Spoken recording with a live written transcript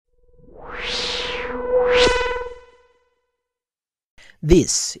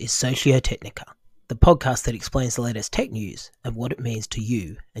This is Sociotechnica, the podcast that explains the latest tech news and what it means to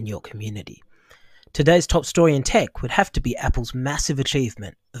you and your community. Today's top story in tech would have to be Apple's massive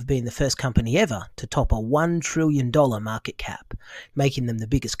achievement of being the first company ever to top a $1 trillion market cap, making them the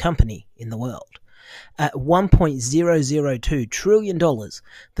biggest company in the world. At $1.002 trillion,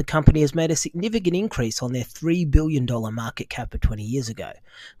 the company has made a significant increase on their $3 billion market cap of 20 years ago,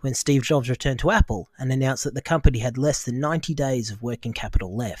 when Steve Jobs returned to Apple and announced that the company had less than 90 days of working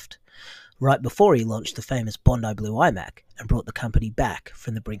capital left, right before he launched the famous Bondi Blue iMac and brought the company back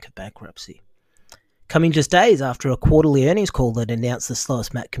from the brink of bankruptcy. Coming just days after a quarterly earnings call that announced the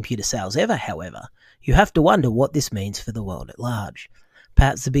slowest Mac computer sales ever, however, you have to wonder what this means for the world at large.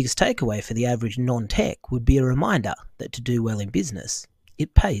 Perhaps the biggest takeaway for the average non-tech would be a reminder that to do well in business,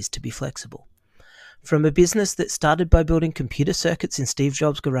 it pays to be flexible. From a business that started by building computer circuits in Steve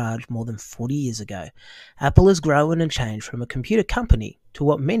Jobs' garage more than 40 years ago, Apple has grown and changed from a computer company to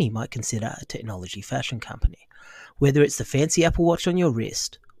what many might consider a technology fashion company. Whether it's the fancy Apple Watch on your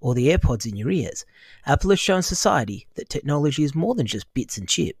wrist or the AirPods in your ears, Apple has shown society that technology is more than just bits and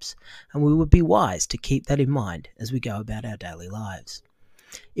chips, and we would be wise to keep that in mind as we go about our daily lives.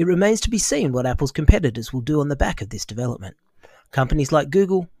 It remains to be seen what Apple's competitors will do on the back of this development. Companies like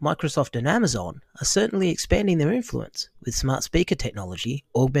Google, Microsoft and Amazon are certainly expanding their influence with smart speaker technology,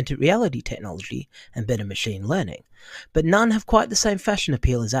 augmented reality technology and better machine learning, but none have quite the same fashion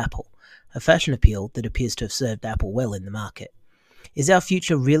appeal as Apple, a fashion appeal that appears to have served Apple well in the market. Is our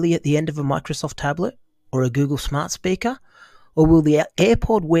future really at the end of a Microsoft tablet or a Google smart speaker? Or will the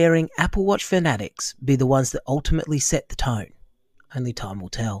AirPod-wearing Apple Watch fanatics be the ones that ultimately set the tone? Only time will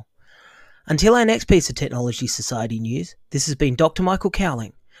tell. Until our next piece of Technology Society news, this has been Dr. Michael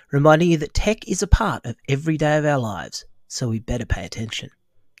Cowling, reminding you that tech is a part of every day of our lives, so we better pay attention.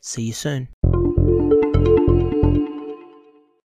 See you soon.